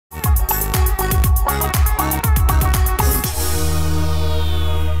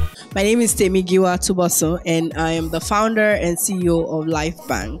My name is Temie Giwa and I am the founder and CEO of Life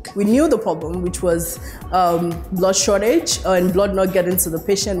Bank. We knew the problem, which was blood shortage and blood not getting to the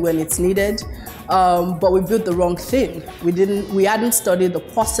patient when it's needed, but we built the wrong thing. We hadn't studied the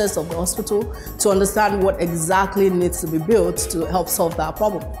process of the hospital to understand what exactly needs to be built to help solve that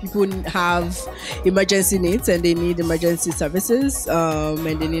problem. People have emergency needs and they need emergency services, and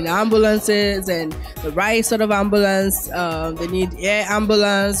they need ambulances and the right sort of ambulance. They need air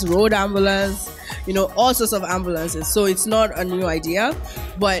ambulance, road ambulance, all sorts of ambulances. So it's not a new idea,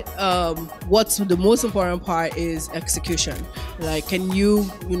 but what's the most important part is execution. Like, can you,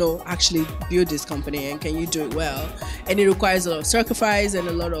 actually build this company, and can you do it well? And it requires a lot of sacrifice and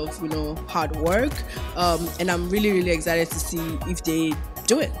a lot of, hard work. And I'm really, really excited to see if they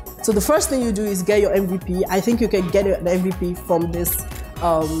do it. So the first thing you do is get your MVP. I think you can get the MVP from this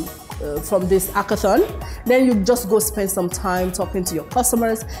hackathon. Then you just go spend some time talking to your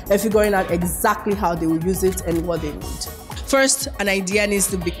customers and figuring out exactly how they will use it and what they need. First, an idea needs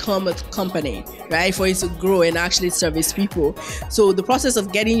to become a company, right? For it to grow and actually service people. So the process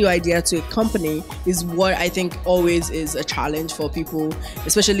of getting your idea to a company is what I think always is a challenge for people,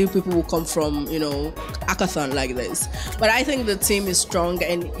 especially people who come from, hackathon like this. But I think the team is strong,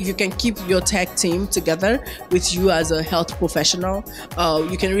 and if you can keep your tech team together with you as a health professional,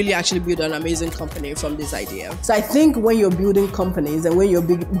 you can really actually build an amazing company from this idea. So I think when you're building companies and when you're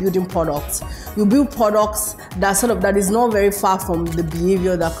building products, you build products that is not very far from the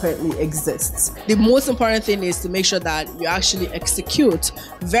behavior that currently exists. The most important thing is to make sure that you actually execute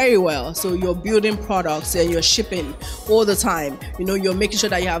very well. So you're building products and you're shipping all the time. You're making sure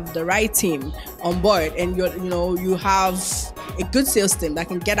that you have the right team on board, and you have a good sales team that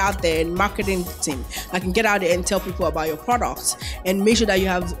can get out there, and marketing team that can get out there and tell people about your products, and make sure that you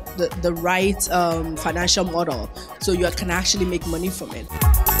have the right financial model so you can actually make money from it.